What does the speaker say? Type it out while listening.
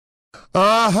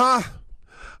Uh-huh.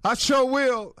 I sure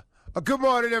will. Good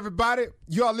morning, everybody.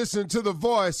 You are listening to The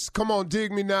Voice. Come on,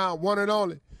 dig me now. One and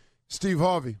only. Steve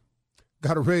Harvey.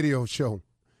 Got a radio show.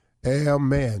 Yeah,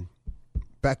 man.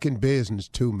 Back in business,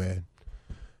 too, man.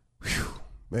 Whew.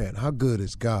 Man, how good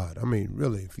is God? I mean,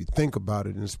 really, if you think about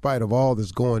it, in spite of all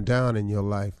that's going down in your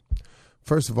life,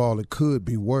 first of all, it could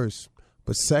be worse.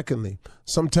 But secondly,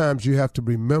 sometimes you have to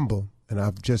remember, and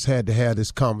I've just had to have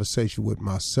this conversation with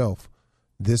myself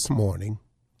this morning.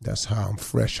 That's how I'm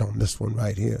fresh on this one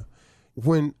right here.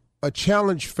 When a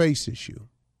challenge faces you,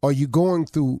 or you're going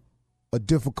through a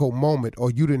difficult moment,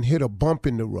 or you didn't hit a bump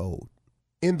in the road,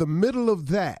 in the middle of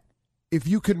that, if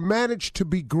you can manage to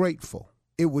be grateful,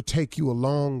 it would take you a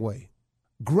long way.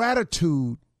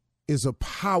 Gratitude is a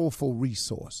powerful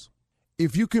resource.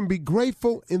 If you can be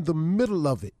grateful in the middle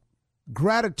of it,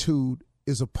 gratitude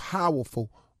is a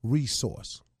powerful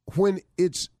resource. When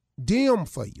it's dim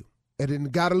for you, and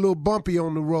it got a little bumpy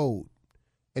on the road,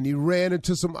 and you ran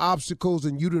into some obstacles,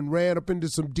 and you done ran up into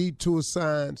some detour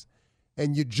signs,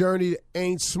 and your journey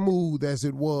ain't smooth as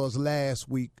it was last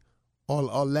week or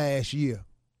last year,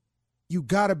 you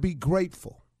got to be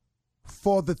grateful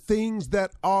for the things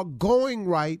that are going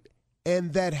right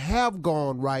and that have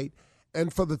gone right,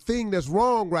 and for the thing that's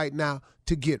wrong right now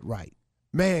to get right.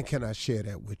 Man, can I share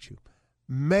that with you?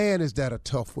 Man, is that a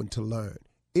tough one to learn.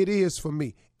 It is for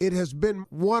me. It has been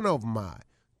one of my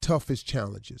toughest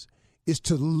challenges, is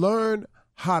to learn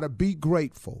how to be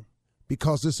grateful,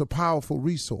 because it's a powerful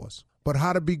resource, but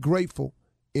how to be grateful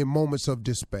in moments of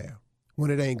despair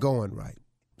when it ain't going right.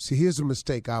 See, here's a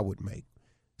mistake I would make.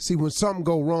 See, when something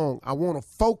go wrong, I want to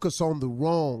focus on the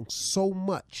wrong so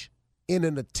much in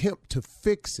an attempt to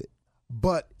fix it.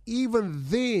 But even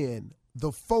then,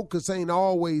 the focus ain't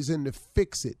always in to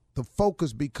fix it. The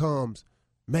focus becomes,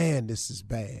 man, this is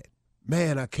bad.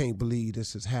 Man, I can't believe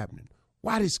this is happening.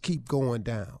 Why does this keep going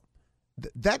down?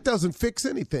 That doesn't fix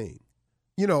anything.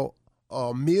 You know,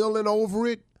 milling over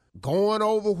it, going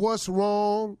over what's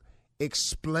wrong,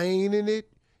 explaining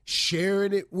it,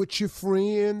 sharing it with your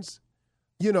friends,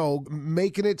 you know,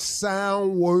 making it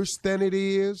sound worse than it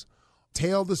is,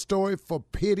 tell the story for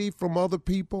pity from other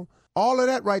people. All of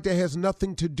that right there has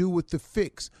nothing to do with the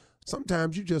fix.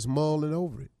 Sometimes you're just mulling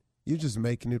over it. You're just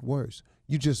making it worse.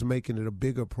 You're just making it a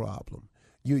bigger problem.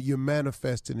 You're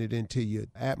manifesting it into your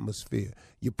atmosphere.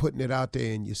 You're putting it out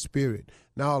there in your spirit.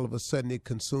 Now all of a sudden it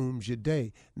consumes your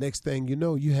day. Next thing you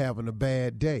know, you're having a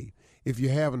bad day. If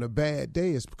you're having a bad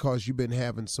day, it's because you've been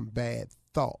having some bad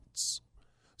thoughts.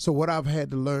 So what I've had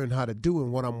to learn how to do,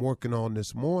 and what I'm working on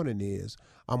this morning, is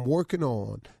I'm working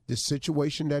on this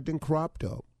situation that done cropped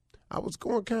up. I was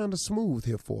going kind of smooth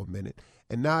here for a minute,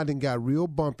 and now I done got real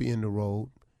bumpy in the road,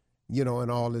 you know, and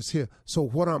all this here. So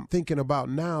what I'm thinking about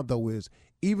now, though, is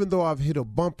even though I've hit a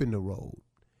bump in the road,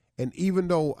 and even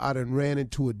though I done ran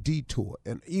into a detour,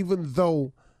 and even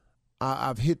though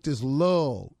I've hit this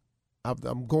lull,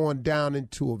 I'm going down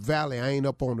into a valley, I ain't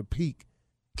up on the peak,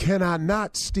 can I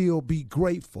not still be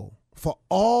grateful for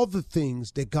all the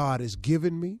things that God has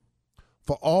given me,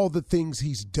 for all the things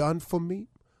he's done for me,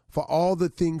 for all the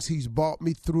things he's brought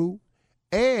me through,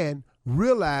 and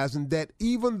realizing that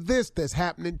even this that's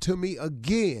happening to me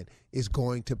again is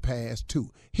going to pass too.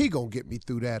 He gonna get me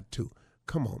through that too.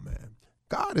 Come on, man.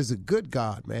 God is a good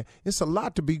God, man. It's a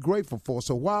lot to be grateful for.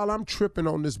 So while I'm tripping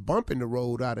on this bump in the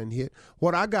road I done hit,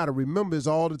 what I got to remember is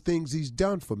all the things he's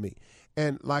done for me.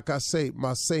 And like I say,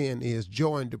 my saying is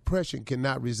joy and depression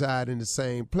cannot reside in the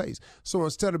same place. So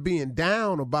instead of being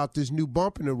down about this new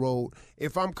bump in the road,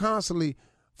 if I'm constantly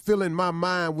filling my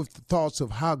mind with the thoughts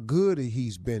of how good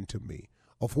he's been to me,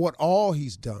 of what all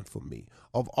he's done for me,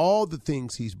 of all the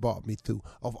things he's brought me through,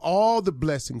 of all the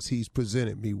blessings he's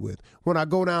presented me with. When I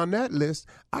go down that list,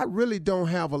 I really don't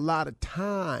have a lot of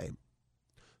time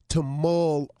to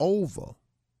mull over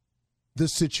the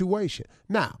situation.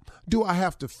 Now, do I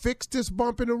have to fix this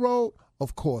bump in the road?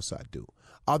 Of course I do.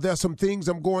 Are there some things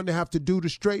I'm going to have to do to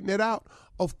straighten it out?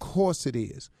 Of course it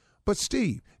is. But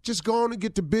Steve, just go on and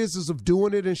get the business of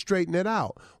doing it and straighten it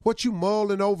out. What you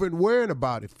mulling over and worrying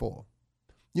about it for?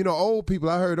 You know, old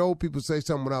people, I heard old people say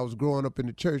something when I was growing up in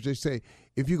the church. They say,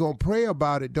 if you're going to pray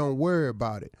about it, don't worry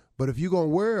about it. But if you're going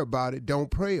to worry about it, don't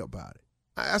pray about it.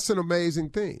 That's an amazing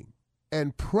thing.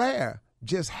 And prayer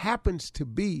just happens to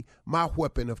be my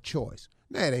weapon of choice.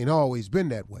 Now, it ain't always been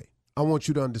that way. I want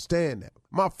you to understand that.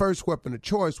 My first weapon of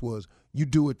choice was, you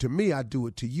do it to me, I do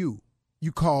it to you.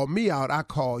 You call me out, I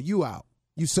call you out.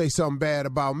 You say something bad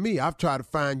about me, I've tried to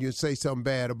find you and say something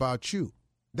bad about you.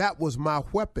 That was my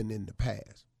weapon in the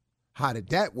past. How did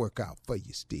that work out for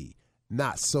you, Steve?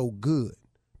 Not so good.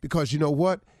 Because you know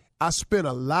what? I spent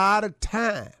a lot of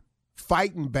time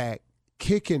fighting back,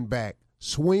 kicking back,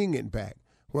 swinging back,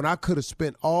 when I could have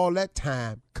spent all that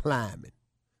time climbing.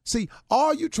 See,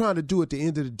 all you trying to do at the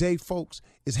end of the day, folks,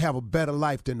 is have a better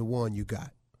life than the one you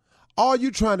got. All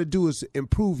you trying to do is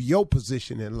improve your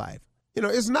position in life. You know,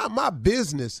 it's not my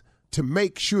business to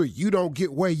make sure you don't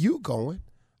get where you going.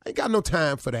 I ain't got no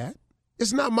time for that.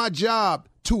 It's not my job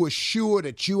to assure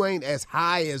that you ain't as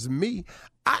high as me.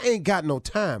 I ain't got no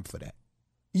time for that.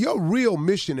 Your real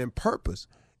mission and purpose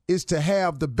is to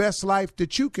have the best life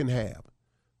that you can have,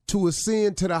 to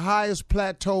ascend to the highest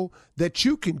plateau that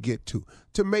you can get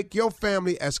to make your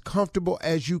family as comfortable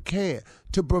as you can,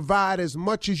 to provide as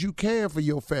much as you can for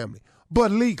your family,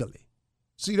 but legally.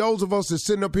 See, those of us that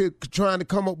sitting up here trying to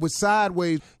come up with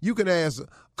sideways, you can ask a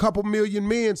couple million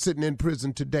men sitting in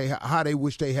prison today how they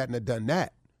wish they hadn't have done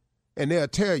that. And they'll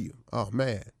tell you, oh,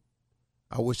 man,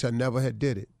 I wish I never had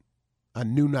did it. I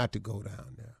knew not to go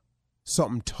down there.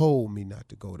 Something told me not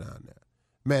to go down there.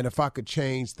 Man, if I could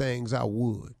change things, I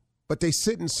would. But they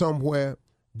sitting somewhere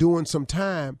doing some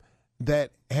time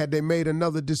that had they made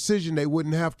another decision, they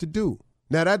wouldn't have to do.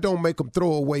 Now, that don't make them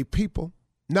throw away people.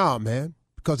 Nah, man,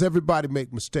 because everybody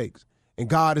make mistakes, and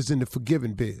God is in the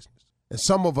forgiving business. And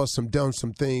some of us have done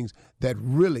some things that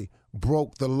really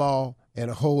broke the law and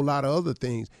a whole lot of other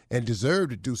things and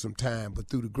deserved to do some time, but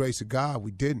through the grace of God,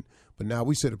 we didn't. But now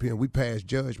we sit up here and we pass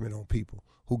judgment on people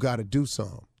who got to do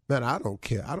something. Man, I don't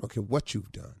care. I don't care what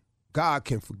you've done. God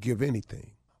can forgive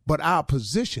anything. But our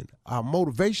position, our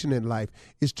motivation in life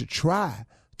is to try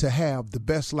to have the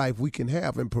best life we can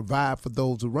have and provide for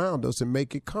those around us and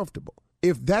make it comfortable.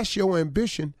 If that's your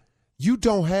ambition, you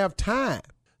don't have time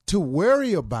to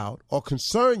worry about or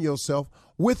concern yourself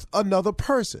with another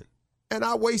person. And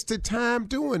I wasted time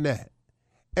doing that.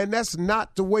 And that's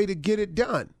not the way to get it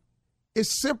done.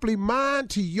 It's simply mind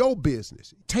to your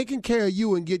business. Taking care of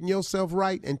you and getting yourself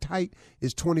right and tight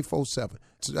is 24/7.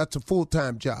 So that's a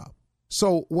full-time job.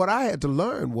 So what I had to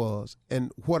learn was,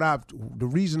 and the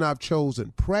reason I've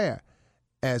chosen prayer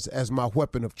as my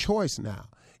weapon of choice now,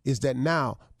 is that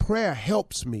now prayer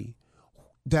helps me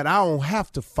that I don't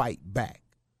have to fight back.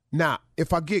 Now,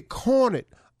 if I get cornered,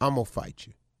 I'm going to fight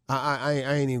you. I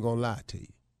ain't even going to lie to you.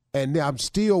 And I'm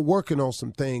still working on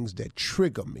some things that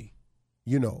trigger me,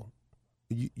 and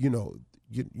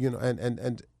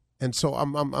so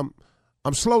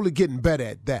I'm slowly getting better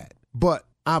at that. But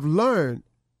I've learned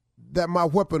that my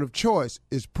weapon of choice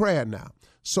is prayer now.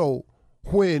 So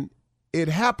when it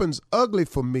happens ugly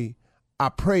for me, I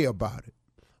pray about it.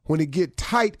 When it get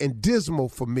tight and dismal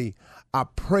for me, I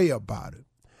pray about it.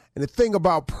 And the thing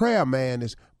about prayer, man,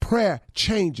 is prayer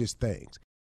changes things.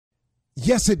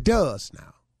 Yes, it does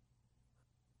now.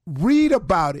 Read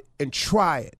about it and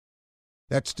try it.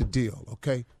 That's the deal,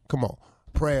 okay? Come on.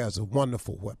 Prayer is a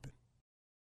wonderful weapon.